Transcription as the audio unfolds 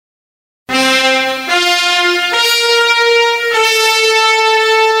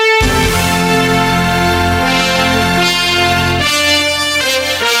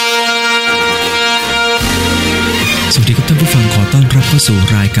สู่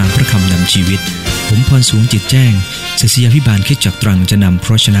รายการพระคำนำชีวิตผมพรสูงจิตแจ้งศิษยาภิบาลคริสตจักรตรังจะนำพร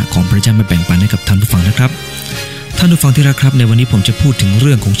ะชนะของพระเจ้ามาแบ่งปันให้กับท่านผู้ฟังนะครับท่านผู้ฟังที่รักครับในวันนี้ผมจะพูดถึงเ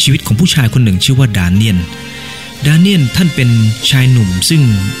รื่องของชีวิตของผู้ชายคนหนึ่งชื่อว่าดาเนียลท่านเป็นชายหนุ่มซึ่ง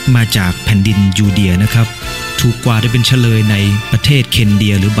มาจากแผ่นดินยูเดียนะครับถูกกวาดไปเป็นเฉลยในประเทศเคนเดี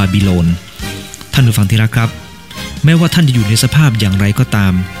ยหรือบาบิโลนท่านผู้ฟังที่รักครับแม้ว่าท่านจะอยู่ในสภาพอย่างไรก็ตา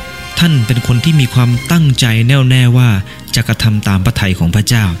มท่านเป็นคนที่มีความตั้งใจแน่วแน่ว่าจะกระทำตามพระทัยของพระ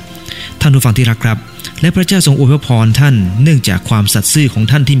เจ้าท่านผู้ฟังที่รักครับและพระเจ้าทรงอวยพรท่านเนื่องจากความสัตย์ซื่อของ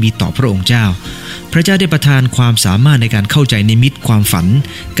ท่านที่มีต่อพระองค์เจ้าพระเจ้าได้ประทานความสามารถในการเข้าใจนิมิตความฝัน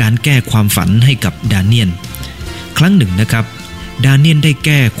การแก้ความฝันให้กับดาเนียลครั้งหนึ่งนะครับดาเนียลได้แ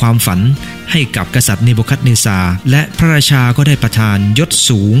ก้ความฝันให้กับกษัตริย์เนบูคัดเนซาร์และพระราชาก็ได้ประทานยศ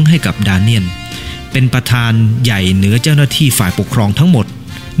สูงให้กับดาเนียลเป็นประธานใหญ่เหนือเจ้าหน้าที่ฝ่ายปกครองทั้งหมด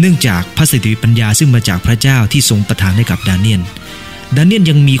เนื่องจากพระสติปัญญาซึ่งมาจากพระเจ้าที่ทรงประทานให้กับดาเนียล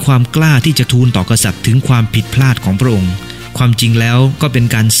ยังมีความกล้าที่จะทูลต่อกษัตริย์ถึงความผิดพลาดของพระองค์ความจริงแล้วก็เป็น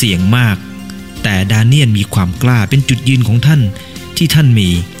การเสี่ยงมากแต่ดาเนียลมีความกล้าเป็นจุดยืนของท่านที่ท่านมี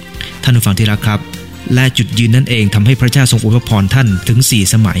ท่านผู้ฟังที่รักครับและจุดยืนนั่นเองทำให้พระเจ้าทรงอวยพรท่านถึง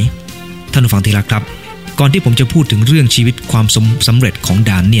4 สมัยท่านผู้ฟังที่รักครับก่อนที่ผมจะพูดถึงเรื่องชีวิตความสำเร็จของ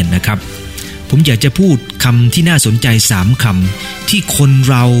ดาเนียลนะครับผมอยากจะพูดคำที่น่าสนใจ3 คำที่คน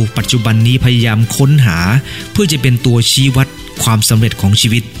เราปัจจุบันนี้พยายามค้นหาเพื่อจะเป็นตัวชี้วัดความสำเร็จของชี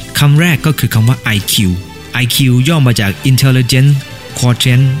วิตคำแรกก็คือคำว่า IQ ย่อมาจาก Intelligence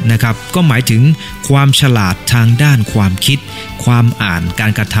Quotient นะครับก็หมายถึงความฉลาดทางด้านความคิดความอ่านกา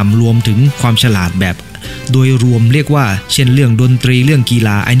รกระทำรวมถึงความฉลาดแบบโดยรวมเรียกว่าเช่นเรื่องดนตรีเรื่องกีฬ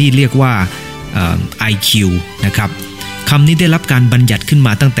าไอ้นี่เรียกว่าIQ นะครับคำนี้ได้รับการบัญญัติขึ้นม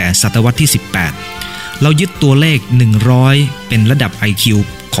าตั้งแต่ศตวรรษที่18เรายึดตัวเลข100เป็นระดับ IQ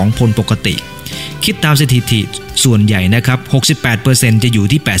ของคนปกติคิดตามสถิติส่วนใหญ่นะครับ 68% จะอยู่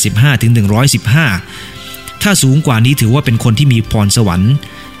ที่85ถึง115ถ้าสูงกว่านี้ถือว่าเป็นคนที่มีพรสวรรค์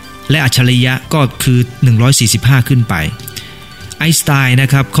และอัจฉริยะก็คือ145ขึ้นไปไอน์สไตน์นะ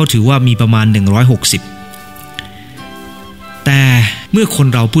ครับเขาถือว่ามีประมาณ160แต่เมื่อคน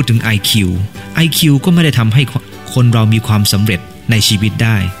เราพูดถึง IQ ก็ไม่ได้ทำให้คนเรามีความสำเร็จในชีวิตไ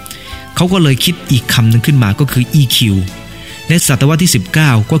ด้เขาก็เลยคิดอีกคำหนึ่งขึ้นมาก็คือ EQ ในศตวรรษที่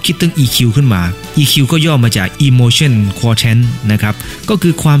19ก็คิดถึง EQ ขึ้นมา EQ ก็ย่อมาจาก Emotion Quotient นะครับก็คื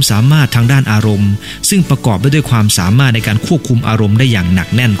อความสามารถทางด้านอารมณ์ซึ่งประกอบไปด้วยความสามารถในการควบคุมอารมณ์ได้อย่างหนัก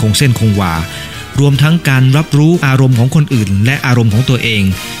แน่นคงเส้นคงวารวมทั้งการรับรู้อารมณ์ของคนอื่นและอารมณ์ของตัวเอง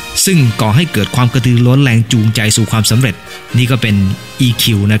ซึ่งก่อให้เกิดความกระตือรือร้นแรงจูงใจสู่ความสำเร็จนี่ก็เป็น EQ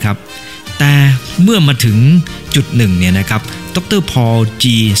นะครับแต่เมื่อมาถึงจุดหนึ่งเนี่ยนะครับดร.พอล G.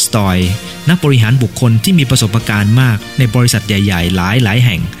 สตอยนักบริหารบุคคลที่มีประสบการณ์มากในบริษัทใหญ่ๆหลายแ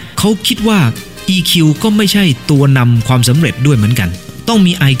ห่งเขาคิดว่า EQ ก็ไม่ใช่ตัวนำความสำเร็จด้วยเหมือนกันต้อง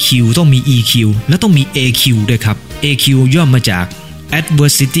มี IQ ต้องมี EQ และต้องมี AQ ด้วยครับ AQ ย่อมาจาก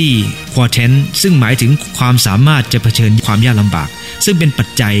Adversity Quotient ซึ่งหมายถึงความสามารถจะเผชิญความยากลำบากซึ่งเป็นปัจ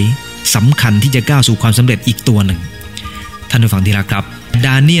จัยสำคัญที่จะก้าวสู่ความสำเร็จอีกตัวหนึ่งท่านผู้ฟังที่รักครับด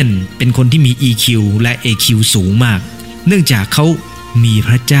าเนียลเป็นคนที่มี EQ และ AQ สูงมากเนื่องจากเขามีพ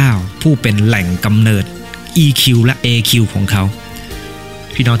ระเจ้าผู้เป็นแหล่งกำเนิด EQ และ AQ ของเขา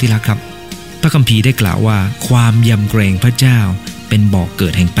พี่น้องที่รักครับพระคัมภีร์ได้กล่าวว่าความยำเกรงพระเจ้าเป็นบ่อกเกิ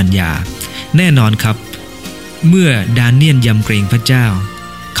ดแห่งปัญญาแน่นอนครับเมื่อดาเนียลยำเกรงพระเจ้า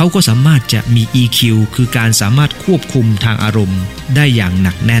เขาก็สามารถจะมี EQ คือการสามารถควบคุมทางอารมณ์ได้อย่างห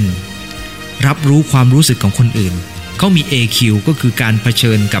นักแน่นรับรู้ความรู้สึกของคนอื่นเขามี AQ ก็คือการเผ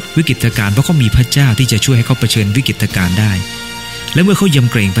ชิญกับวิกฤตการณ์เพราะเขามีพระเจ้าที่จะช่วยให้เขาเผชิญวิกฤตการณ์ได้และเมื่อเขาย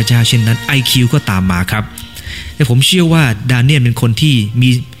ำเกรงพระเจ้าเช่นนั้น IQ ก็ตามมาครับแต่ผมเชื่อว่าดาเนียลเป็นคนที่มี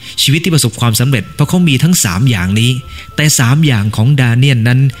ชีวิตที่ประสบความสำเร็จเพราะเขามีทั้ง3อย่างนี้แต่3อย่างของดาเนียล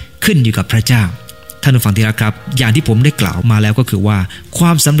นั้นขึ้นอยู่กับพระเจ้าท่านผู้ฟังที่รักครับอย่างที่ผมได้กล่าวมาแล้วก็คือว่าคว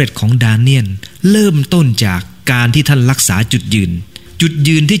ามสำเร็จของดาเนียลเริ่มต้นจากการที่ท่านรักษาจุด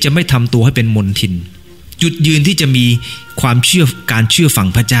ยืนที่จะไม่ทำตัวให้เป็นมลทินจุดยืนที่จะมีความเชื่อการเชื่อฟัง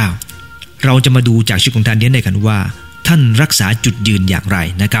พระเจ้าเราจะมาดูจากชีวิตของดาเนียลกันว่าท่านรักษาจุดยืนอย่างไร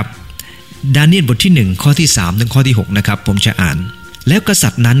นะครับดาเนียลบทที่1ข้อที่3ถึงข้อที่6นะครับผมจะอ่านแล้วกษั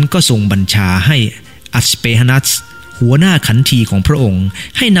ตริย์นั้นก็ทรงบัญชาให้อัสเปฮานัสหัวหน้าขันทีของพระองค์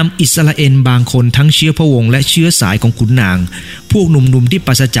ให้นำอิสราเอลบางคนทั้งเชื้อพระวงศ์และเชื้อสายของขุนนางพวกหนุ่มๆที่ป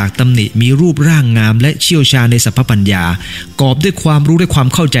ราศจากตำหนิมีรูปร่างงามและเชี่ยวชาญในสัพพปัญญากอบด้วยความรู้และความ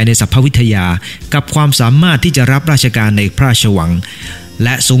เข้าใจในสัพพวิทยากับความสามารถที่จะรับราชการในพระราชวัง แล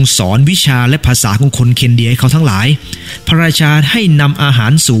ะทรงสอนวิชาและภาษาของคนเคนเดียให้เขาทั้งหลายพระราชาให้นำอาหา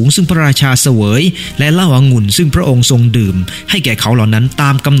รสูงซึ่งพระราชาเสวยและเหล้าองุ่นซึ่งพระองค์ทรงดื่มให้แก่เขาเหล่านั้นตา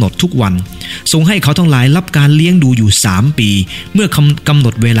มกำหนดทุกวันทรงให้เขาทั้งหลายรับการเลี้ยงดูอยู่3 ปีเมื่อกำหน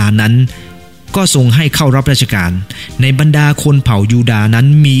ดเวลานั้นก็ทรงให้เข้ารับราชการในบรรดาคนเผ่ายูดาห์นั้น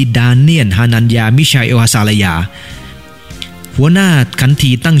มีดาเนียลฮานันยามิชาเอลฮาซาลยาหัวหน้าขัน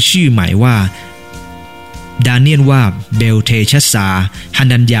ทีตั้งชื่อใหม่ว่าดาเนียลว่าเบลเทชัสซาฮา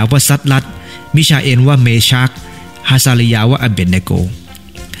นันยาว่าซัดลัดมิชาเอลว่าเมชักฮาซาลยาว่าอเบนเนโก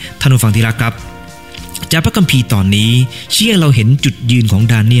ท่านผู้ฟังที่รักครับจากพระคัมภีร์ตอนนี้ชี้ให้เราเห็นจุดยืนของ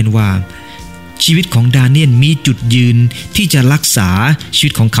ดาเนียลว่าชีวิตของดาเนียลมีจุดยืนที่จะรักษาชีวิ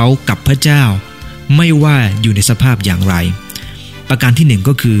ตของเขากับพระเจ้าไม่ว่าอยู่ในสภาพอย่างไรประการที่1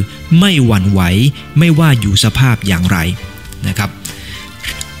ก็คือไม่หวั่นไหวไม่ว่าอยู่สภาพอย่างไรนะครับ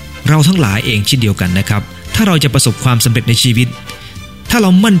เราทั้งหลายเองเช่นเดียวกันนะครับถ้าเราจะประสบความสำเร็จในชีวิตถ้าเรา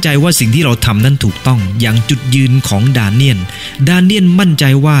มั่นใจว่าสิ่งที่เราทำนั้นถูกต้องอย่างจุดยืนของดาเนียลมั่นใจ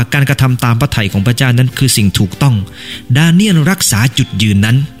ว่าการกระทำตามพระทัยของพระเจ้านั้นคือสิ่งถูกต้องดาเนียลรักษาจุดยืน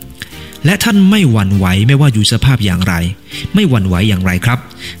นั้นและท่านไม่หวั่นไหวไม่ว่าอยู่สภาพอย่างไรไม่หวั่นไหวอย่างไรครับ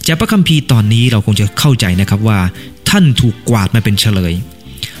จากพระคัมภีร์ตอนนี้เราคงจะเข้าใจนะครับว่าท่านถูกกวาดมาเป็นเฉลย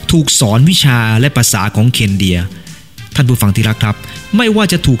ถูกสอนวิชาและภาษาของเคนเดียท่านผู้ฟังที่รักครับไม่ว่า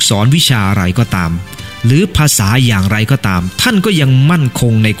จะถูกสอนวิชาอะไรก็ตามหรือภาษาอย่างไรก็ตามท่านก็ยังมั่นค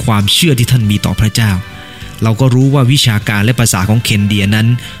งในความเชื่อที่ท่านมีต่อพระเจ้าเราก็รู้ว่าวิชาการและภาษาของเคนเดียนั้น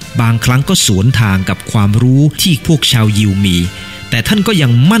บางครั้งก็สวนทางกับความรู้ที่พวกชาวยิวมีแต่ท่านก็ยั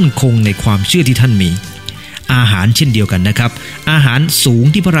งมั่นคงในความเชื่อที่ท่านมีอาหารเช่นเดียวกันนะครับอาหารสูง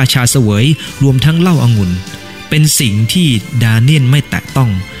ที่พระราชาเสวยรวมทั้งเหล้าองุ่นเป็นสิ่งที่ดาเนียลไม่แตะต้อ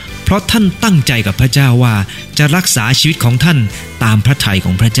งเพราะท่านตั้งใจกับพระเจ้าว่าจะรักษาชีวิตของท่านตามพระทัยข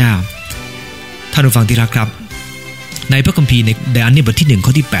องพระเจ้าท่านผู้ฟังที่รักครับในพระคัมภีร์ในดาเนียลบทที่1ข้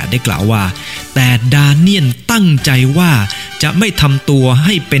อที่8ได้กล่าวว่าแต่ดาเนียลตั้งใจว่าจะไม่ทำตัวใ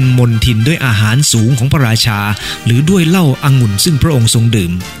ห้เป็นมลทินด้วยอาหารสูงของพระราชาหรือด้วยเหล้าองุ่นซึ่งพระองค์ทรงดื่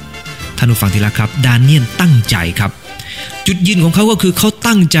มท่านผู้ฟังที่รักครับดาเนียลตั้งใจครับจุดยืนของเขาก็คือเขา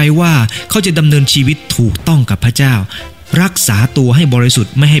ตั้งใจว่าเขาจะดำเนินชีวิตถูกต้องกับพระเจ้ารักษาตัวให้บริสุท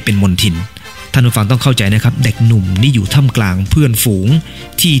ธิ์ไม่ให้เป็นมลทินท่านผู้ฟังต้องเข้าใจนะครับเด็กหนุ่มนี่อยู่ท่ามกลางเพื่อนฝูง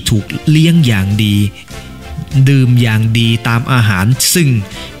ที่ถูกเลี้ยงอย่างดีดื่มอย่างดีตามอาหารซึ่ง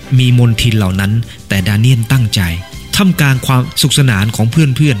มีมลทินเหล่านั้นแต่ดาเนียลตั้งใจท่ามกลางความสุขสนานของเ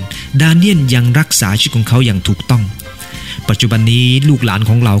พื่อนๆดาเนียลยังรักษาชีวิตของเขาอย่างถูกต้องปัจจุบันนี้ลูกหลาน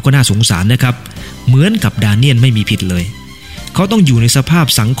ของเราก็น่าสงสารนะครับเหมือนกับดาเนียลไม่มีผิดเลยเขาต้องอยู่ในสภาพ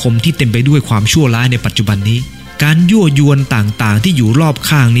สังคมที่เต็มไปด้วยความชั่วร้ายในปัจจุบันนี้การยั่วยวนต่างๆที่อยู่รอบ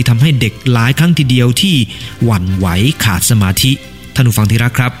ข้างนี้ทำให้เด็กหลายครั้งทีเดียวที่หวั่นไหวขาดสมาธิท่านผู้ฟังที่รั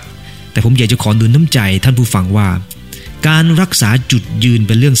กครับแต่ผมอยากจะขอดูน้ำใจท่านผู้ฟังว่าการรักษาจุดยืนเ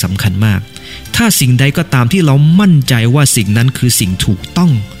ป็นเรื่องสำคัญมากถ้าสิ่งใดก็ตามที่เรามั่นใจว่าสิ่งนั้นคือสิ่งถูกต้อ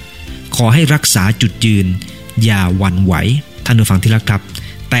งขอให้รักษาจุดยืนอย่าหวั่นไหวท่านผู้ฟังที่รักครับ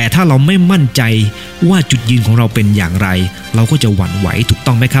แต่ถ้าเราไม่มั่นใจว่าจุดยืนของเราเป็นอย่างไรเราก็จะหวั่นไหวถูก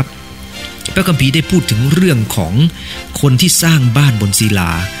ต้องไหมครับพระคัมภีร์ได้พูดถึงเรื่องของคนที่สร้างบ้านบนศิล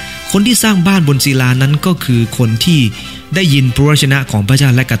าคนที่สร้างบ้านบนศิลานั้นก็คือคนที่ได้ยินพระวจนะของพระเจ้า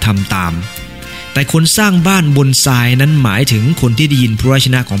และกระทำตามแต่คนสร้างบ้านบนทรายนั้นหมายถึงคนที่ได้ยินพระวจ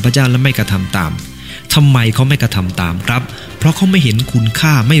นะของพระเจ้าและไม่กระทำตามทำไมเขาไม่กระทำตามครับเพราะเขาไม่เห็นคุณค่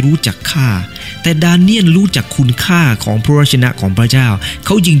าไม่รู้จักค่าแต่ดาเนียลรู้จักคุณค่าของพระวจนะของพระเจ้าเข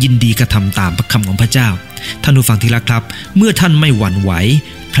ายินดีกระทำตามพระคำของพระเจ้าท่านผู้ฟังที่รักครับเมื่อท่านไม่หวั่นไหว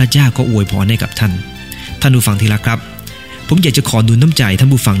พระเจ้าก็อวยพรให้กับท่านท่านผู้ฟังที่รักครับผมอยากจะขอดูน้ำใจท่าน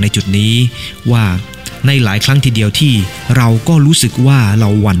ผู้ฟังในจุดนี้ว่าในหลายครั้งทีเดียวที่เราก็รู้สึกว่าเรา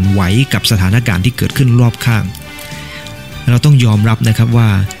หวั่นไหวกับสถานการณ์ที่เกิดขึ้นรอบข้างเราต้องยอมรับนะครับว่า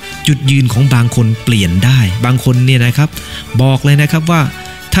จุดยืนของบางคนเปลี่ยนได้บางคนเนี่ยนะครับบอกเลยนะครับว่า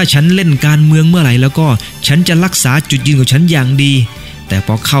ถ้าฉันเล่นการเมืองเมื่อไหร่แล้วก็ฉันจะรักษาจุดยืนของฉันอย่างดีแต่พ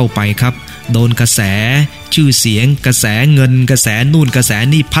อเข้าไปครับโดนกระแสชื่อเสียงกระแสเงินกระแสนู่นกระแส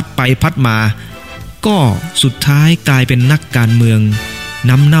นี่พัดไปพัดมาก็สุดท้ายกลายเป็นนักการเมือง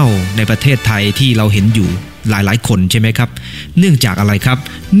น้ำเน่าในประเทศไทยที่เราเห็นอยู่หลายๆคนใช่ไหมครับเนื่องจากอะไรครับ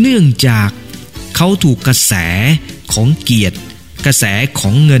เนื่องจากเขาถูกกระแสของเกียรติกระแสขอ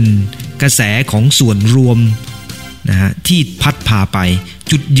งเงินกระแสของส่วนรวมนะฮะที่พัดพาไป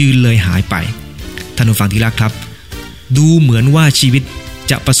จุดยืนเลยหายไปท่านผู้ฟังที่รักครับดูเหมือนว่าชีวิต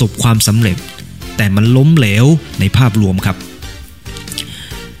จะประสบความสำเร็จแต่มันล้มเหลวในภาพรวมครับ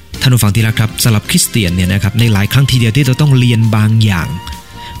ท่านผู้ฟังที่รักครับสำหรับคริสเตียนเนี่ยนะครับในหลายครั้งทีเดียวที่เราต้องเรียนบางอย่าง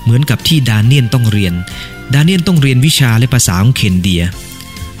เหมือนกับที่ดาเนียลต้องเรียนวิชาและภาษาของเคนเดีย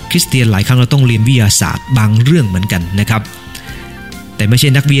คริสเตียนหลายครั้งเราต้องเรียนวิทยาศาสตร์บางเรื่องเหมือนกันนะครับ แต่ไม่ใช่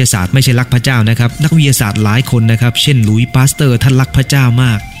นักวิทยาศาสตร์ไม่ใช่รักพระเจ้านะครับนักวิทยาศาสตร์หลายคนนะครับเช่นหลุยส์พาสเตอร์ท่านรักพระเจ้าม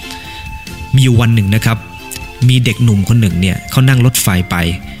ากมีวันหนึ่งนะครับมีเด็กหนุ่มคนหนึ่งเนี่ยเขานั่งรถไฟไป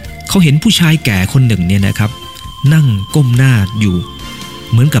เขาเห็นผู้ชายแก่คนหนึ่งเนี่ยนะครับนั่งก้มหน้าอยู่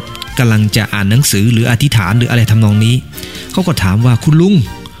เหมือนกับกำลังจะอ่านหนังสือหรืออธิษฐานหรืออะไรทำนองนี้เขาก็ถามว่าคุณ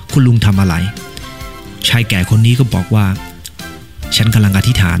ลุงทำอะไรชายแก่คนนี้ก็บอกว่าฉันกำลังอ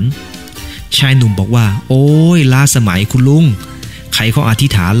ธิษฐานชายหนุ่มบอกว่าโอ้ยล้าสมัยคุณลุงใครเขาอธิ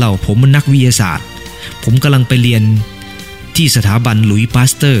ษฐานเราผมมันนักวิทยาศาสตร์ผมกำลังไปเรียนที่สถาบันหลุยส์พา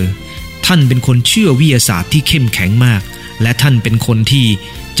สเตอร์ท่านเป็นคนเชื่อวิทยาศาสตร์ที่เข้มแข็งมากและท่านเป็นคนที่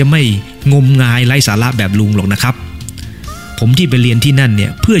จะไม่งมงายไร้สาระแบบลุงหรอกนะครับผมที่ไปเรียนที่นั่นเนี่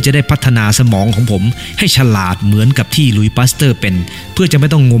ยเพื่อจะได้พัฒนาสมองของผมให้ฉลาดเหมือนกับที่หลุยส์พาสเตอร์เป็นเพื่อจะไม่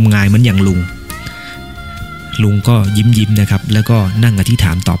ต้องงมงายเหมือนอย่างลุงก็ยิ้มนะครับแล้วก็นั่งอธิษฐ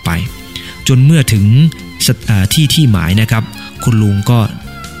านต่อไปจนเมื่อถึงที่หมายนะครับคุณลุงก็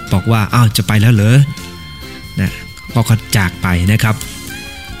บอกว่าอ้าวจะไปแล้วเหรอนะก็จากไปนะครับ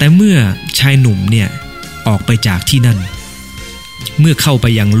แต่เมื่อชายหนุ่มเนี่ยออกไปจากที่นั่นเมื่อเข้าไป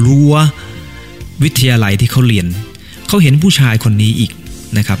ยังรั้ววิทยาลัยที่เขาเรียนเขาเห็นผู้ชายคนนี้อีก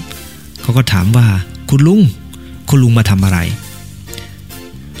นะครับเขาก็ถามว่าคุณลุงมาทำอะไร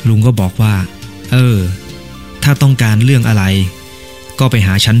ลุงก็บอกว่าถ้าต้องการเรื่องอะไรก็ไปห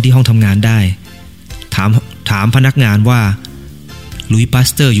าฉันที่ห้องทำงานได้ถามพนักงานว่าหลุยส์พาส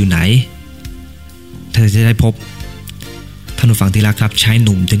เตอร์อยู่ไหนเธอจะได้พบท่านผู้ฟังที่รักครับชายห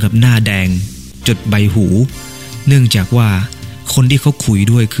นุ่มถึงกับหน้าแดงจดใบหูเนื่องจากว่าคนที่เขาคุย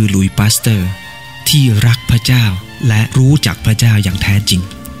ด้วยคือหลุยส์พาสเตอร์ที่รักพระเจ้าและรู้จักพระเจ้าอย่างแท้จริง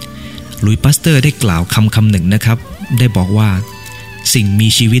หลุยส์พาสเตอร์ได้กล่าวคำหนึ่งนะครับได้บอกว่าสิ่งมี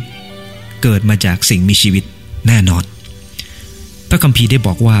ชีวิตเกิดมาจากสิ่งมีชีวิตแน่นอนพระคัมภีร์ได้บ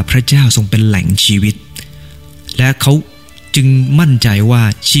อกว่าพระเจ้าทรงเป็นแหล่งชีวิตและเขาจึงมั่นใจว่า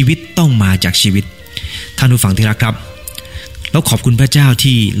ชีวิตต้องมาจากชีวิตท่านผู้ฟังที่รักครับแล้วขอบคุณพระเจ้า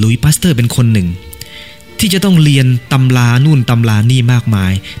ที่หลุยส์พาสเตอร์เป็นคนหนึ่งที่จะต้องเรียนตำรานู่นตำรานี่มากมา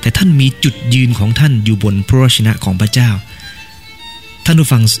ยแต่ท่านมีจุดยืนของท่านอยู่บนพระวจนะของพระเจ้าท่านผู้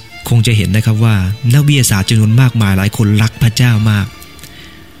ฟังคงจะเห็นนะครับว่านักวิทยาศาสตร์จำนวนมากมายหลายคนรักพระเจ้ามาก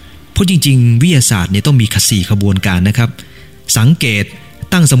เพราะจริงๆวิทยาศาสตร์เนี่ยต้องมี4ขบวนการนะครับสังเกต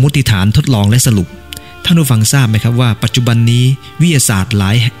ตั้งสมมติฐานทดลองและสรุปท่านผู้ฟังทราบไหมครับว่าปัจจุบันนี้วิทยาศาสตร์ห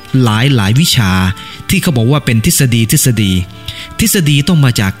ลายวิชาที่เขาบอกว่าเป็นทฤษฎีต้องม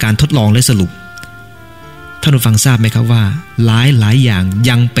าจากการทดลองและสรุปท่านผู้ฟังทราบไหมครับว่าหลายอย่าง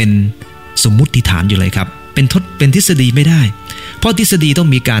ยังเป็นสมมุติฐานอยู่เลยครับเป็นทฤษฎีไม่ได้เพราะทฤษฎีต้อง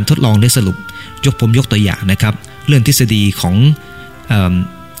มีการทดลองและสรุปผมยกตัวอย่างนะครับเรื่องทฤษฎีของ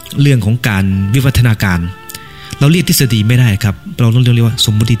เรื่องของการวิวัฒนาการเราเรียกทฤษฎีไม่ได้ครับเราต้องเรียกว่าส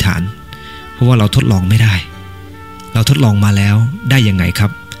มมุติฐานเพราะว่าเราทดลองไม่ได้เราทดลองมาแล้วได้ยังไงครั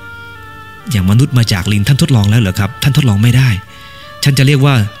บอย่างมนุษย์มาจากลิงท่านทดลองแล้วเหรอครับท่านทดลองไม่ได้ฉันจะเรียก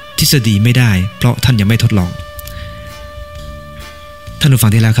ว่าทฤษฎีไม่ได้เพราะท่านยังไม่ทดลองท่านผู้ฟั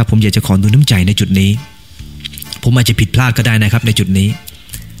งที่แล้วครับผมอยากจะขอดูน้ำใจในจุดนี้ผมอาจจะผิดพลาดก็ได้นะครับในจุดนี้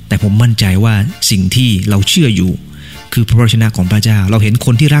แต่ผมมั่นใจว่าสิ่งที่เราเชื่ออยู่คือพระวจนะของพระเจ้าเราเห็นค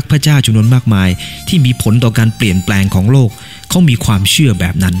นที่รักพระเจ้าจำนวนมากมายที่มีผลต่อการเปลี่ยนแปลงของโลกเขามีความเชื่อแบ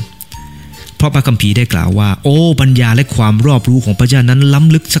บนั้นเพราะพระคัมภีร์ได้กล่าวว่าโอ้ปัญญาและความรอบรู้ของพระเจ้านั้นล้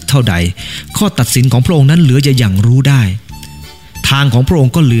ำลึกสักเท่าใดข้อตัดสินของพระองค์นั้นเหลือจะอย่างรู้ได้ทางของพระอง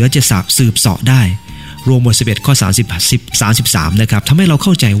ค์ก็เหลือจะสืบเสาะได้โรมบท 11 ข้อ 33นะครับทำให้เราเ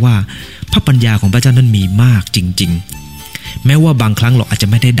ข้าใจว่าพระปัญญาของพระเจ้านั้นมีมากจริงๆแม้ว่าบางครั้งเราอาจจะ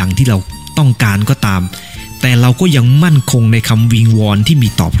ไม่ได้ดังที่เราต้องการก็ตามแต่เราก็ยังมั่นคงในคำวิงวอนที่มี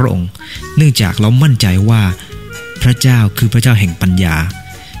ต่อพระองค์เนื่องจากเรามั่นใจว่าพระเจ้าคือพระเจ้าแห่งปัญญา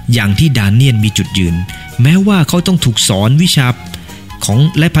อย่างที่ดาเนียลมีจุดยืนแม้ว่าเขาต้องถูกสอนวิชาของ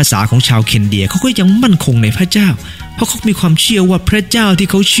และภาษาของชาวเคนเดียเขาก็ยังมั่นคงในพระเจ้าเพราะเขามีความเชื่อว่าพระเจ้าที่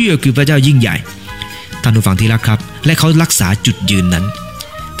เขาเชื่อคือพระเจ้ายิ่งใหญ่ท่านผู้ฟังที่รักครับและเขารักษาจุดยืนนั้น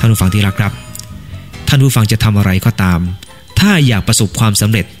ท่านผู้ฟังที่รักครับท่านผู้ฟังจะทำอะไรก็ตามถ้าอยากประสบความสำ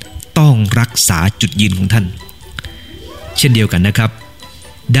เร็จต้องรักษาจุดยืนของท่านเช่นเดียวกันนะครับ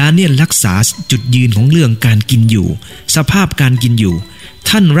ดาเนียลรักษาจุดยืนของเรื่องการกินอยู่สภาพการกินอยู่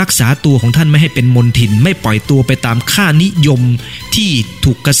ท่านรักษาตัวของท่านไม่ให้เป็นมลทินไม่ปล่อยตัวไปตามค่านิยมที่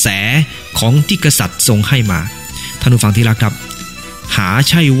ถูกกระแสของที่กษัตริย์ทรงให้มาท่านผู้ฟังที่รักครับหา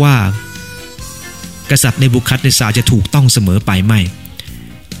ใช่ว่ากษัตริย์เนบูคัดเนซาร์จะถูกต้องเสมอไปไม่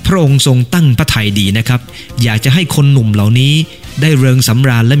พระองค์ทรงตั้งพระทัยดีนะครับอยากจะให้คนหนุ่มเหล่านี้ได้เริงสำ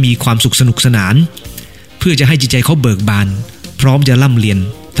ราญและมีความสุขสนุกสนานเพื่อจะให้จิตใจเขาเบิกบานพร้อมจะร่ำเรียน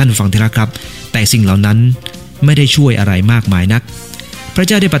ท่านผู้ฟังที่รักครับแต่สิ่งเหล่านั้นไม่ได้ช่วยอะไรมากมายนักพระเ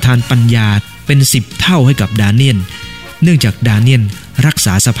จ้าได้ประทานปัญญาเป็น10 เท่าให้กับดาเนียล เนื่องจากดาเนียลรักษ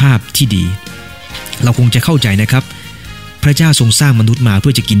าสภาพที่ดีเราคงจะเข้าใจนะครับพระเจ้าทรงสร้างมนุษย์มาเ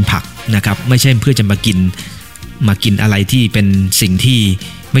พื่อจะกินผักนะครับไม่ใช่เพื่อจะมากินอะไรที่เป็นสิ่งที่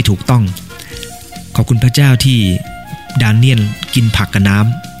ไม่ถูกต้องขอบคุณพระเจ้าที่ดาเนียลกินผักกับน้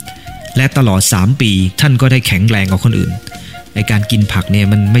ำและตลอด3 ปีท่านก็ได้แข็งแรงกว่าคนอื่นในการกินผักเนี่ย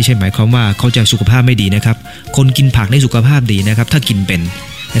มันไม่ใช่หมายความว่าเขาจะสุขภาพไม่ดีนะครับคนกินผักในสุขภาพดีนะครับถ้ากินเป็น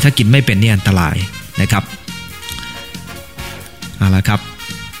แต่ถ้ากินไม่เป็นนี่อันตรายนะครับเอาละครับ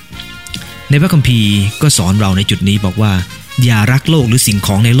ในพระคัมภีร์ก็สอนเราในจุดนี้บอกว่าอย่ารักโลกหรือสิ่งข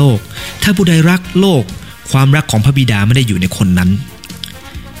องในโลกถ้าผู้ใดรักโลกความรักของพระบิดาไม่ได้อยู่ในคนนั้น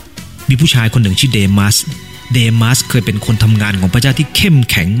มีผู้ชายคนหนึ่งชื่อเดมัสเคยเป็นคนทำงานของพระเจ้าที่เข้ม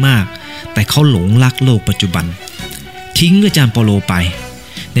แข็งมากแต่เขาหลงรักโลกปัจจุบันทิ้งอาจารย์เปาโลไป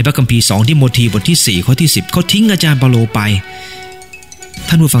ในพระคัมภีร์2ทิโมธีบทที่4ข้อที่10เขาทิ้งอาจารย์เปาโลไป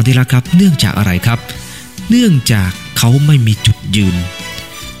ท่านผู้ฟังที่รักครับเนื่องจากอะไรครับเนื่องจากเขาไม่มีจุดยืน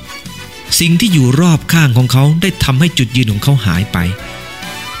สิ่งที่อยู่รอบข้างของเขาได้ทำให้จุดยืนของเขาหายไป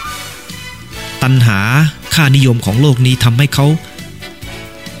ตัณหาค่านิยมของโลกนี้ทำให้เขา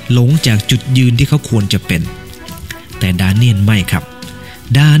หลงจากจุดยืนที่เขาควรจะเป็นแต่ดาเนียลไม่ครับ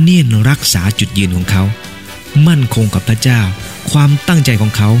ดาเนียลรักษาจุดยืนของเขามั่นคงกับพระเจ้าความตั้งใจขอ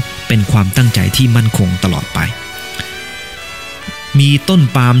งเขาเป็นความตั้งใจที่มั่นคงตลอดไปมีต้น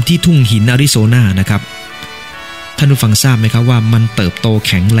ปาล์มที่ทุ่งหินอาริโซนานะครับท่านผู้ฟังทราบไหมครับว่ามันเติบโตแ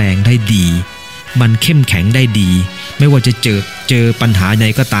ข็งแรงได้ดีมันเข้มแข็งได้ดีไม่ว่าจะเจอปัญหาใด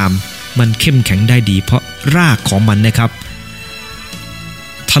ก็ตามมันเข้มแข็งได้ดีเพราะรากของมันนะครับ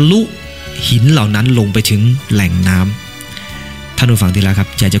ทะลุหินเหล่านั้นลงไปถึงแหล่งน้ำท่านผู้ฟังที่รักครับ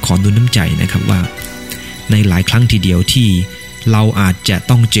อยากจะขอนุนน้ำใจนะครับว่าในหลายครั้งทีเดียวที่เราอาจจะ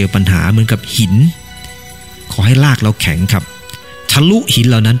ต้องเจอปัญหาเหมือนกับหินขอให้รากเราแข็งครับทะลุหิน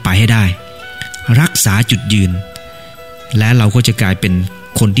เหล่านั้นไปให้ได้รักษาจุดยืนและเราก็จะกลายเป็น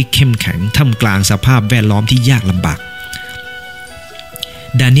คนที่เข้มแข็งท่ามกลางสภาพแวดล้อมที่ยากลำบาก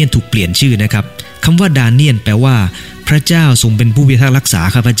ดาเนียลถูกเปลี่ยนชื่อนะครับคำว่าดาเนียลแปลว่าพระเจ้าทรงเป็นผู้พิทักษ์รักษา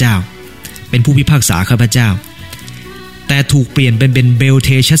ข้าพเจ้าเป็นผู้พิพากษาข้าพเจ้าแต่ถูกเปลี่ยนเป็นเบลเท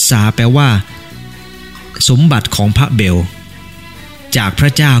ชัสสาแปลว่าสมบัติของพระเบลจากพร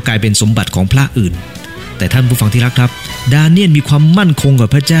ะเจ้ากลายเป็นสมบัติของพระอื่นแต่ท่านผู้ฟังที่รักครับดาเนียลมีความมั่นคงกับ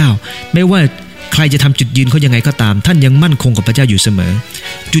พระเจ้าไม่ว่าใครจะทำจุดยืนเขายังไงก็ตามท่านยังมั่นคงกับพระเจ้าอยู่เสมอ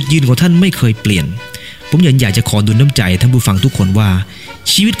จุดยืนของท่านไม่เคยเปลี่ยนผมอยากจะขอดุลน้ำใจท่านผู้ฟังทุกคนว่า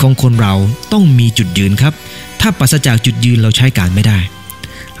ชีวิตของคนเราต้องมีจุดยืนครับถ้าปราศจากจุดยืนเราใช้การไม่ได้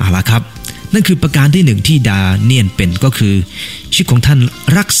เอาล่ะครับนั่นคือประการที่1ที่ดาเนียลเป็นก็คือชีวิตของท่าน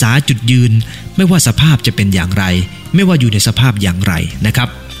รักษาจุดยืนไม่ว่าสภาพจะเป็นอย่างไรไม่ว่าอยู่ในสภาพอย่างไรนะครับ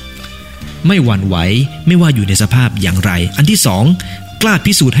ไม่หวั่นไหวไม่ว่าอยู่ในสภาพอย่างไรอันที่2กล้า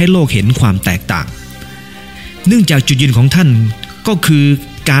พิสูจน์ให้โลกเห็นความแตกต่างเนื่องจากจุดยืนของท่านก็คือ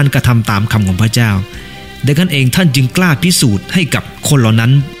การกระทำตามคำของพระเจ้าดังนั้นเองท่านจึงกล้าพิสูจน์ให้กับคนเหล่านั้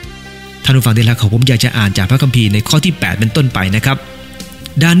นท่านผู้ฟังที่รักผมอยากจะอ่านจากพระคัมภีร์ในข้อที่8เป็นต้นไปนะครับ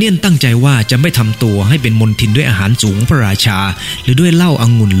ดาเนียลตั้งใจว่าจะไม่ทำตัวให้เป็นมลทินด้วยอาหารสูงพระราชาหรือด้วยเหล้าอ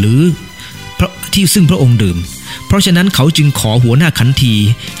งุ่นหรือที่ซึ่งพระองค์ดื่มเพราะฉะนั้นเขาจึงขอหัวหน้าขันที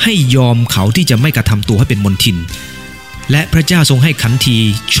ให้ยอมเขาที่จะไม่กระทำตัวให้เป็นมลทินและพระเจ้าทรงให้ขันที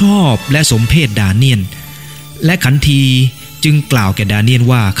ชอบและสมเพชดาเนียลและขันทีจึงกล่าวแก่ดาเนียล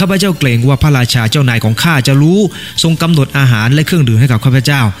ว่าข้าพเจ้าเกรงว่าพระราชาเจ้านายของข้าจะรู้ทรงกำหนดอาหารและเครื่องดื่มให้กับข้าพเ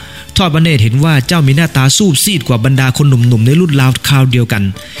จ้าทอดพระเนตรเห็นว่าเจ้ามีหน้าตาสูบซีดกว่าบรรดาคนหนุ่มๆในรุ่นราวคราวเดียวกัน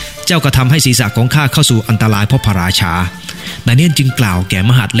เจ้ากระทำให้ศีรษะของข้าเข้าสู่อันตรายเพราะพระราชาดาเนียลจึงกล่าวแก่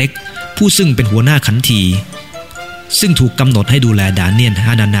มหาดเล็กผู้ซึ่งเป็นหัวหน้าขันทีซึ่งถูกกำหนดให้ดูแลดาเนียลฮ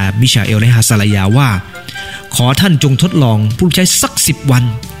านานามิชาเอลและฮาซาลายาว่าขอท่านจงทดลองผู้ใช้สัก10 วัน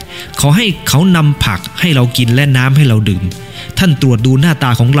ขอให้เขานำผักให้เรากินและน้ำให้เราดื่มท่านตรวจดูหน้าตา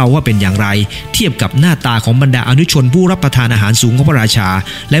ของเราว่าเป็นอย่างไรเทียบกับหน้าตาของบรรดาอนุชนผู้รับประทานอาหารสูงของพระราชา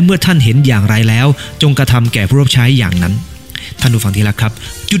และเมื่อท่านเห็นอย่างไรแล้วจงกระทำแก่ผู้รับใช้อย่างนั้นท่านผู้ฟังที่รักครับ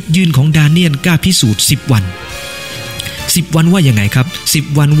จุดยืนของดาเนียลกล้าพิสูจน์10 วัน10 วันว่ายังไงครับ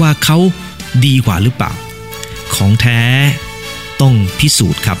10 วันว่าเขาดีกว่าหรือเปล่าของแท้ต้องพิสู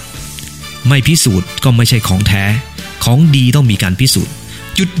จน์ครับไม่พิสูจน์ก็ไม่ใช่ของแท้ของดีต้องมีการพิสูจน์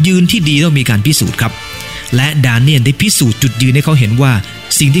จุดยืนที่ดีต้องมีการพิสูจน์ครับและดาเนียลได้พิสูจน์จุดยืนให้เขาเห็นว่า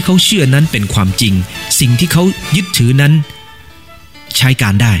สิ่งที่เขาเชื่อนั้นเป็นความจริงสิ่งที่เขายึดถือนั้นใช้กา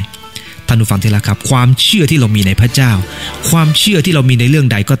รได้ท่านผู้ฟังที่รักครับความเชื่อที่เรามีในพระเจ้าความเชื่อที่เรามีในเรื่อง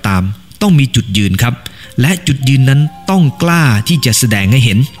ใดก็ตามต้องมีจุดยืนครับและจุดยืนนั้นต้องกล้าที่จะแสดงให้เ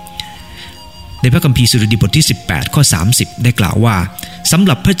ห็นในพระคัมภีร์สดุดีบทที่18ข้อ30ได้กล่าวว่าสำห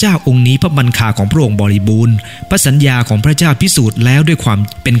รับพระเจ้าองค์นี้พระบัญชาของพระองค์บริบูรณ์พระสัญญาของพระเจ้าพิสูจน์แล้วด้วยความ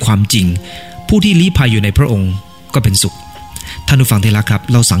เป็นความจริงผู้ที่ลี้ภัยอยู่ในพระองค์ ก็เป็นสุขท่านผู้ฟังที่รักครับ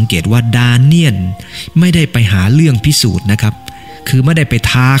เราสังเกตว่าดาเนียลไม่ได้ไปหาเรื่องพิสูจน์นะครับคือไม่ได้ไป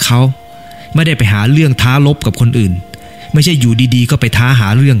ท้าเขาไม่ได้ไปหาเรื่องท้าลบกับคนอื่นไม่ใช่อยู่ดีๆก็ไปท้าหา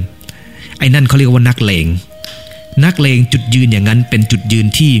เรื่องไอ้นั่นเขาเรียกว่านักเลงจุดยืนอย่างนั้นเป็นจุดยืน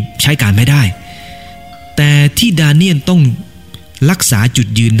ที่ใช้การไม่ได้แต่ที่ดาเนียลต้องรักษาจุด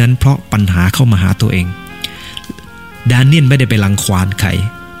ยืนนั้นเพราะปัญหาเข้ามาหาตัวเองดาเนียลไม่ได้ไปรังควานใคร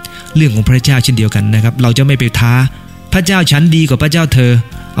เรื่องของพระเจ้าเช่นเดียวกันนะครับเราจะไม่ไปท้าพระเจ้าฉันดีกว่าพระเจ้าเธอ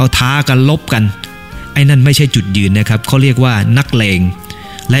เอาท้ากันลบกันไอ้นั่นไม่ใช่จุดยืนนะครับเขาเรียกว่านักเลง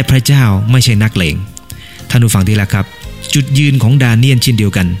และพระเจ้าไม่ใช่นักเลงท่านผู้ฟังที่รักครับจุดยืนของดาเนียลเช่นเดีย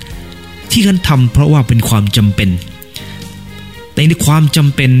วกันที่ท่านทำเพราะว่าเป็นความจำเป็นในความจ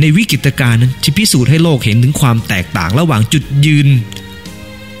ำเป็นในวิกฤตการณ์นั้นจะพิสูจน์ให้โลกเห็นถึงความแตกต่างระหว่างจุดยืน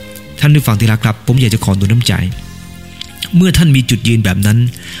ท่านผู้ฟังที่รักครับผมอยากจะขอหนุนน้ำใจเมื่อท่านมีจุดยืนแบบนั้น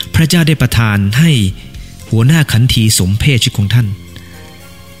พระเจ้าได้ประทานให้หัวหน้าขันทีสมเพชชีวิตของท่าน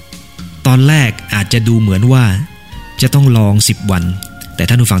ตอนแรกอาจจะดูเหมือนว่าจะต้องลอง10 วันแต่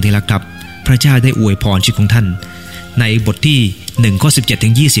ท่านผู้ฟังที่รักครับพระเจ้าได้อวยพรชีวิตของท่านในบทที่1ข้อ17ถึ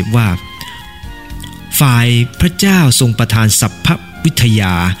ง20ว่าฝ่ายพระเจ้าทรงประทานสัพพวิทย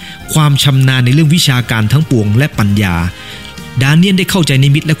าความชำนาญในเรื่องวิชาการทั้งปวงและปัญญาดาเนียลได้เข้าใจนิ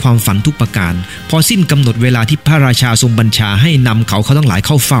มิตและความฝันทุกประการพอสิ้นกำหนดเวลาที่พระราชาทรงบัญชาให้นำเขาทั้งหลายเ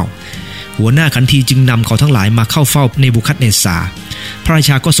ข้าเฝ้าหัวหน้าขันทีจึงนำเขาทั้งหลายมาเข้าเฝ้าเนบูคัดเนซาร์พระรา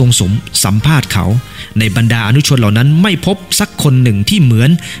ชาก็ทรงสัมภาษณ์เขาในบรรดาอนุชนเหล่านั้นไม่พบสักคนหนึ่งที่เหมือน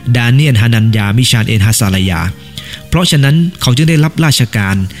ดาเนียลฮานันยามิชาเอลฮาซาลายาเพราะฉะนั้นเขาจึงได้รับราชกา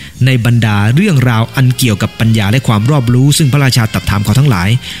รในบรรดาเรื่องราวอันเกี่ยวกับปัญญาและความรอบรู้ซึ่งพระราชาตรัสถามเขาทั้งหลาย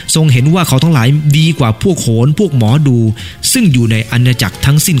ทรงเห็นว่าเขาทั้งหลายดีกว่าพวกโหรพวกหมอดูซึ่งอยู่ในอาณาจักร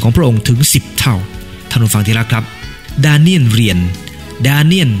ทั้งสิ้นของพระองค์ถึง10 เท่าท่านผู้ฟังที่รักครับดาเนียลเรียนดา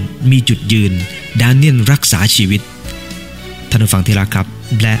เนียลมีจุดยืนดาเนียลรักษาชีวิตท่านผู้ฟังที่รักครับ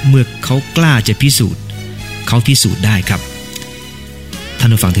และเมื่อเขากล้าจะพิสูจน์เขาพิสูจน์ได้ครับท่าน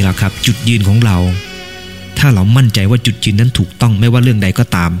ผู้ฟังที่รักครับจุดยืนของเราถ้าเรามั่นใจว่าจุดยืนนั้นถูกต้องไม่ว่าเรื่องใดก็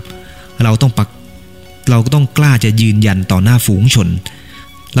ตามเราก็ต้องกล้าจะยืนยันต่อหน้าฝูงชน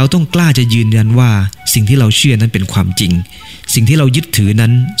เราต้องกล้าจะยืนยันว่าสิ่งที่เราเชื่อนั้นเป็นความจริงสิ่งที่เรายึดถือนั้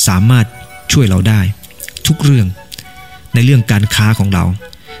นสามารถช่วยเราได้ทุกเรื่องในเรื่องการค้าของเรา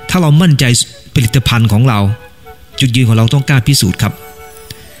ถ้าเรามั่นใจผลิตภัณฑ์ของเราจุดยืนของเราต้องกล้าพิสูจน์ครับ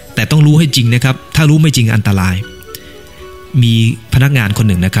แต่ต้องรู้ให้จริงนะครับถ้ารู้ไม่จริงอันตรายมีพนักงานคน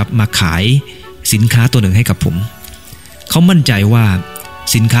หนึ่งนะครับมาขายสินค้าตัวหนึ่งให้กับผมเขามั่นใจว่า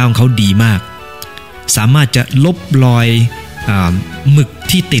สินค้าของเขาดีมากสามารถจะลบรอยหมึก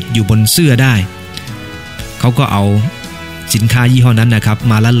ที่ติดอยู่บนเสื้อได้เขาก็เอาสินค้ายี่ห้อนั้นนะครับ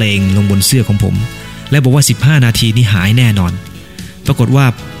มาละเลงลงบนเสื้อของผมและบอกว่า15 นาทีนี้หายแน่นอนปรากฏว่า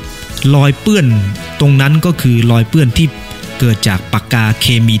รอยเปื้อนตรงนั้นก็คือรอยเปื้อนที่เกิดจากปากกาเค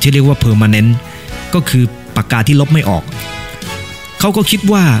มีที่เรียกว่าเพอร์มานนต์ก็คือปากกาที่ลบไม่ออกเขาก็คิด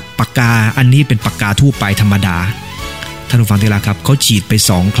ว่าปากกาอันนี้เป็นปากกาทั่วไปธรรมดาท่านผู้ฟังที่รักครับเขาฉีดไป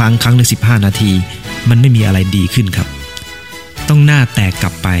2 ครั้งครั้งละ15 นาทีมันไม่มีอะไรดีขึ้นครับต้องหน้าแตกกลั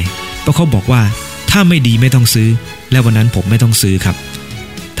บไปเพราะเขาบอกว่าถ้าไม่ดีไม่ต้องซื้อและวันนั้นผมไม่ต้องซื้อครับ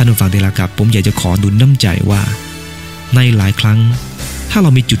ท่านผู้ฟังที่รักครับผมอยากจะขอหนุนน้ำใจว่าในหลายครั้งถ้าเรา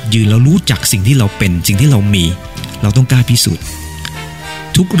มีจุดยืนเรารู้จักสิ่งที่เราเป็นสิ่งที่เรามีเราต้องกล้าพิสูจน์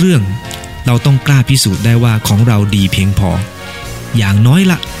ทุกเรื่องเราต้องกล้าพิสูจน์ได้ว่าของเราดีเพียงพออย่างน้อย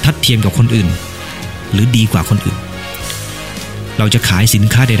ละทัดเทียมกับคนอื่นหรือดีกว่าคนอื่นเราจะขายสิน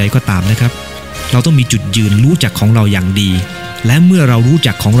ค้าใดๆก็ตามนะครับเราต้องมีจุดยืนรู้จักของเราอย่างดีและเมื่อเรารู้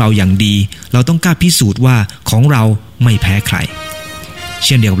จักของเราอย่างดีเราต้องกล้าพิสูจน์ว่าของเราไม่แพ้ใครเ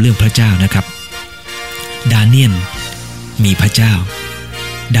ช่นเดียวกับเรื่องพระเจ้านะครับดาเนียลมีพระเจ้า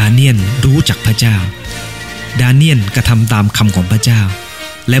ดาเนียลรู้จักพระเจ้าดาเนียลกระทำตามคำของพระเจ้า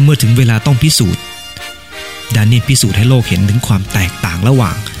และเมื่อถึงเวลาต้องพิสูจน์ดาเนียลพิสูจน์ให้โลกเห็นถึงความแตกต่างระหว่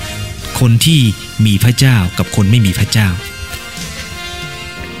างคนที่มีพระเจ้ากับคนไม่มีพระเจ้า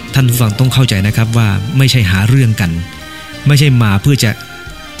ท่านผู้ฟังต้องเข้าใจนะครับว่าไม่ใช่หาเรื่องกันไม่ใช่มาเพื่อจะ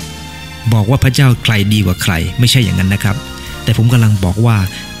บอกว่าพระเจ้าใครดีกว่าใครไม่ใช่อย่างนั้นนะครับแต่ผมกำลังบอกว่า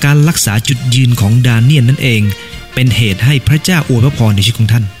การรักษาจุดยืนของดาเนียลนั่นเองเป็นเหตุให้พระเจ้าอวยพระพรในชีวิตของ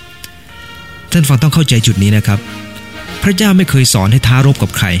ท่านฟังต้องเข้าใจจุดนี้นะครับพระเจ้าไม่เคยสอนให้ท้ารบกั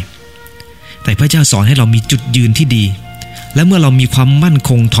บใครแต่พระเจ้าสอนให้เรามีจุดยืนที่ดีและเมื่อเรามีความมั่น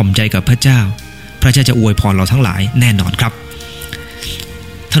คงถ่อมใจกับพระเจ้าพระเจ้าจะอวยพรเราทั้งหลายแน่นอนครับ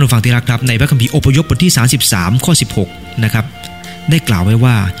ท่านผู้ฟังที่รักครับในพระคัมภีร์อพยพบทที่33ข้อ16นะครับได้กล่าวไว้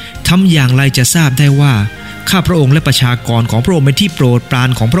ว่าทำอย่างไรจะทราบได้ว่า ข้าพระองค์และประชากรของพระองค์เป็นที่โปรดปราน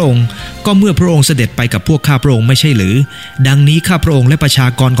ของพระองค์ก็เมื่อพระองค์เสด็จไปกับพวกข้าพระองค์ไม่ใช่หรือดังนี้ข้าพระองค์และประชา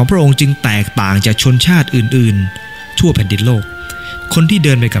กรของพระองค์จึงแตกต่างจากชนชาติอื่นๆทั่วแผ่นดินโลกคนที่เ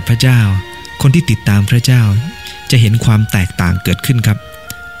ดินไปกับพระเจ้าคนที่ติดตามพระเจ้าจะเห็นความแตกต่างเกิดขึ้นครับ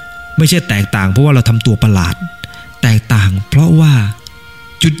ไม่ใช่แตกต่างเพราะว่าเราทำตัวประหลาดแตกต่างเพราะว่า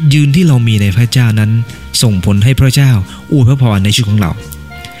จุดยืนที่เรามีในพระเจ้านั้นส่งผลให้พระเจ้าอวยพระพรในชีวิตของเรา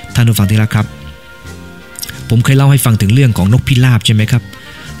ท่านผู้ฟังที่รักครับผมเคยเล่าให้ฟังถึงเรื่องของนกพิราบใช่ไหมครับ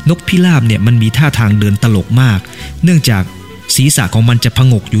นกพิราบเนี่ยมันมีท่าทางเดินตลกมากเนื่องจากศีรษะของมันจะผ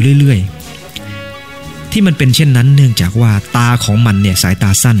งกอยู่เรื่อยๆที่มันเป็นเช่นนั้นเนื่องจากว่าตาของมันเนี่ยสายตา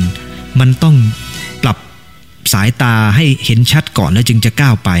สั้นมันต้องปรับสายตาให้เห็นชัดก่อนแล้วจึงจะก้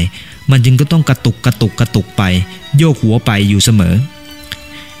าวไปมันจึงก็ต้องกระตุกไปโยกหัวไปอยู่เสมอ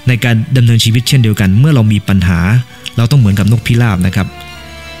ในการดำเนินชีวิตเช่นเดียวกันเมื่อเรามีปัญหาเราต้องเหมือนกับนกพิราบนะครับ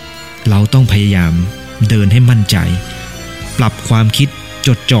เราต้องพยายามเดินให้มั่นใจปรับความคิดจ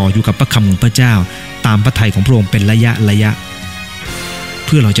ดจ่ออยู่กับพระคำของพระเจ้าตามพระทัยของพระองค์เป็นระยะเ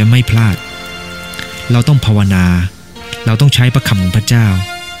พื่อเราจะไม่พลาดเราต้องภาวนาเราต้องใช้พระคำของพระเจ้า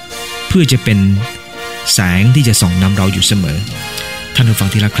เพื่อจะเป็นแสงที่จะส่องนำเราอยู่เสมอท่านผู้ฟัง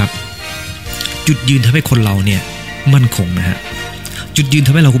ที่รักครับจุดยืนทำให้คนเราเนี่ยมั่นคงนะฮะจุดยืนท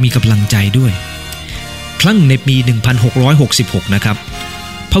ำให้เราก็มีกำลังใจด้วยครั้งในปี 1666 นะครับ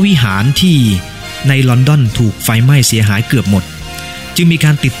พระวิหารที่ในลอนดอนถูกไฟไหม้เสียหายเกือบหมดจึงมีก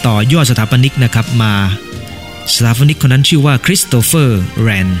ารติดต่อยอดสถาปนิกนะครับมาสถาปนิกคนนั้นชื่อว่าคริสโตเฟอร์แร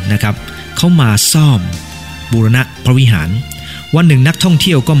นนะครับเขามาซ่อมบูรณะพระวิหารวันหนึ่งนักท่องเ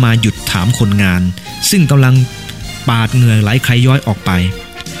ที่ยวก็มาหยุดถามคนงานซึ่งกำลังปาดเหงื่อไหลใครย้อยออกไป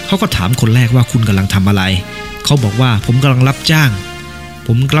เขาก็ถามคนแรกว่าคุณกำลังทำอะไรเขาบอกว่าผมกำลังรับจ้าง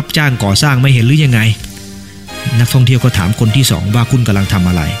ก่อสร้างไม่เห็นหรือยังไงนักท่องเที่ยวก็ถามคนที่สองว่าคุณกำลังทำ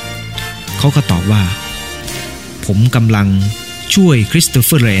อะไรเขาก็ตอบว่าผมกำลังช่วยคริสโตเฟ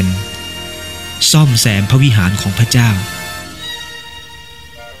อร์เรนซ่อมแซมพระวิหารของพระเจ้า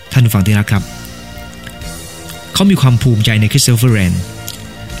ท่านผู้ฟังที่รักครับเขามีความภูมิใจในคริสโตเฟอร์เรน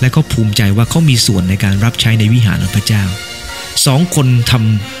และเขาภูมิใจว่าเขามีส่วนในการรับใช้ในวิหารของพระเจ้าสองคนท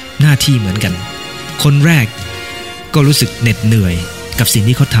ำหน้าที่เหมือนกันคนแรกก็รู้สึกเหน็ดเหนื่อยกับสิ่ง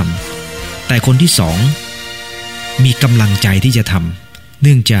ที่เขาทำแต่คนที่สองมีกำลังใจที่จะทำเ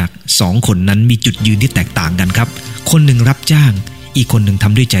นื่องจากสองคนนั้นมีจุดยืนที่แตกต่างกันครับคนหนึ่งรับจ้างอีกคนหนึ่งท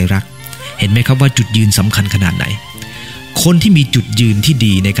ำด้วยใจรักเห็นไหมครับว่าจุดยืนสำคัญขนาดไหนคนที่มีจุดยืนที่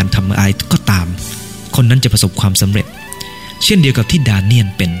ดีในการทำอะไรก็ตามคนนั้นจะประสบความสำเร็จเช่นเดียวกับที่ดาเนียล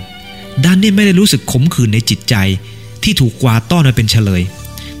เป็นดาเนียลไม่ได้รู้สึกขมขื่นในจิตใจที่ถูกกวาดต้อนมาเป็นเฉลย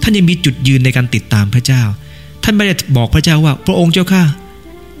ท่านยังมีจุดยืนในการติดตามพระเจ้าท่านไม่ได้บอกพระเจ้าว่าพระองค์เจ้าข้า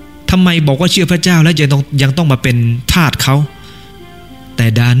ทำไมบอกว่าเชื่อพระเจ้าแล้วยังต้องมาเป็นทาสเขาแต่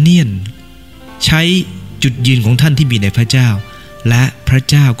ดาเนียลใช้จุดยืนของท่านที่มีในพระเจ้าและพระ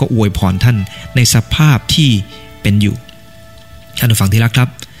เจ้าก็อวยพรท่านในสภาพที่เป็นอยู่ท่านผู้ฟังที่รักครับ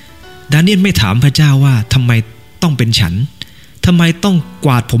ดาเนียลไม่ถามพระเจ้าว่าทำไมต้องเป็นฉันทำไมต้องก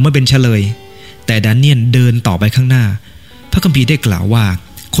วาดผมมาเป็นเฉลยแต่ดาเนียลเดินต่อไปข้างหน้าพระคัมภีร์ได้กล่าวว่า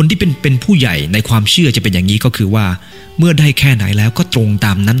คนที่เป็นผู้ใหญ่ในความเชื่อจะเป็นอย่างนี้ก็คือว่าเมื่อได้แค่ไหนแล้วก็ตรงต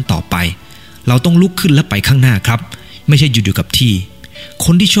ามนั้นต่อไปเราต้องลุกขึ้นและไปข้างหน้าครับไม่ใช่หยุดอยู่กับที่ค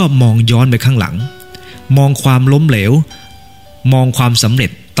นที่ชอบมองย้อนไปข้างหลังมองความล้มเหลวมองความสำเร็จ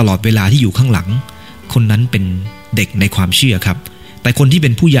ตลอดเวลาที่อยู่ข้างหลังคนนั้นเป็นเด็กในความเชื่อครับแต่คนที่เป็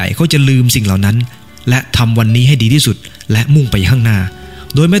นผู้ใหญ่เขาจะลืมสิ่งเหล่านั้นและทำวันนี้ให้ดีที่สุดและมุ่งไปข้างหน้า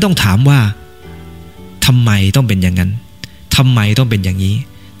โดยไม่ต้องถามว่าทำไมต้องเป็นอย่างนั้นทำไมต้องเป็นอย่างนี้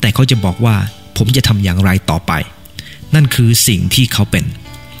แต่เขาจะบอกว่าผมจะทำอย่างไรต่อไปนั่นคือสิ่งที่เขาเป็น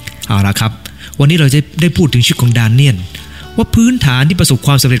เอาละครับวันนี้เราจะได้พูดถึงชีวิตของดาเนียลว่าพื้นฐานที่ประสบค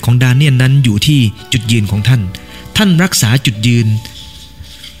วามสำเร็จของดาเนียลนั้นอยู่ที่จุดยืนของท่านรักษาจุดยืน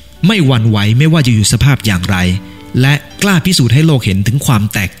ไม่หวั่นไหวไม่ว่าจะอยู่สภาพอย่างไรและกล้าพิสูจน์ให้โลกเห็นถึงความ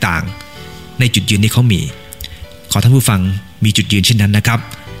แตกต่างในจุดยืนที่เขามีขอท่านผู้ฟังมีจุดยืนเช่นนั้นนะครับ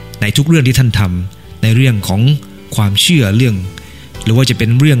ในทุกเรื่องที่ท่านทำในเรื่องของความเชื่อเรื่องหรือว่าจะเป็น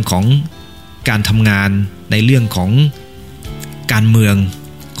เรื่องของการทำงานในเรื่องของการเมือง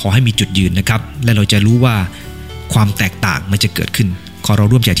ขอให้มีจุดยืนนะครับและเราจะรู้ว่าความแตกต่างมันจะเกิดขึ้นขอเรา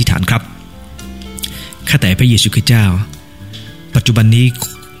ร่วมใจอธิษฐานครับข้าแต่พระเยซูคริสต์เจ้าปัจจุบันนี้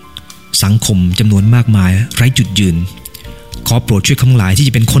สังคมจำนวนมากมายไร้จุดยืนขอโปรดช่วยข้าหลายที่จ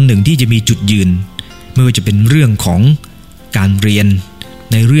ะเป็นคนหนึ่งที่จะมีจุดยืนไม่ว่าจะเป็นเรื่องของการเรียน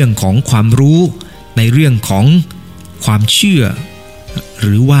ในเรื่องของความรู้ในเรื่องของความเชื่อห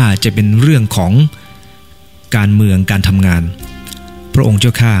รือว่าจะเป็นเรื่องของการเมืองการทำงานพระองค์เจ้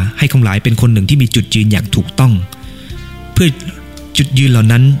าข้าให้ข้าหลายเป็นคนหนึ่งที่มีจุดยืนอย่างถูกต้องเพื่อ จุดยืนเหล่า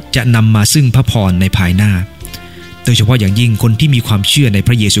นั้นจะนำมาซึ่งพระพรในภายหน้าโดยเฉพาะอย่างยิ่งคนที่มีความเชื่อในพ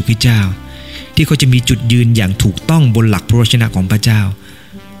ระเยซูคริสต์เจ้าที่เขาจะมีจุดยืนอย่างถูกต้องบนหลักพระวจนะของพระเจ้า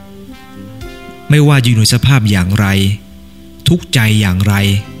ไม่ว่าอยู่ในสภาพอย่างไรทุกข์ใจอย่างไร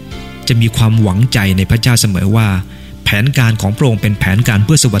จะมีความหวังใจในพระเจ้าเสมอว่าแผนการของพระองค์เป็นแผนการเ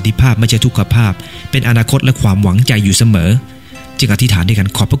พื่อสวัสดิภาพไม่ใช่ทุกขภาพเป็นอนาคตและความหวังใจอยู่เสมอจึงอธิษฐานด้วยกัน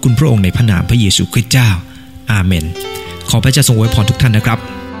ขอบพระคุณพระองค์ในพระนามพระเยซูคริสต์เจ้าอาเมนขอพระเจ้าทรงอวยพรทุกท่านนะครับ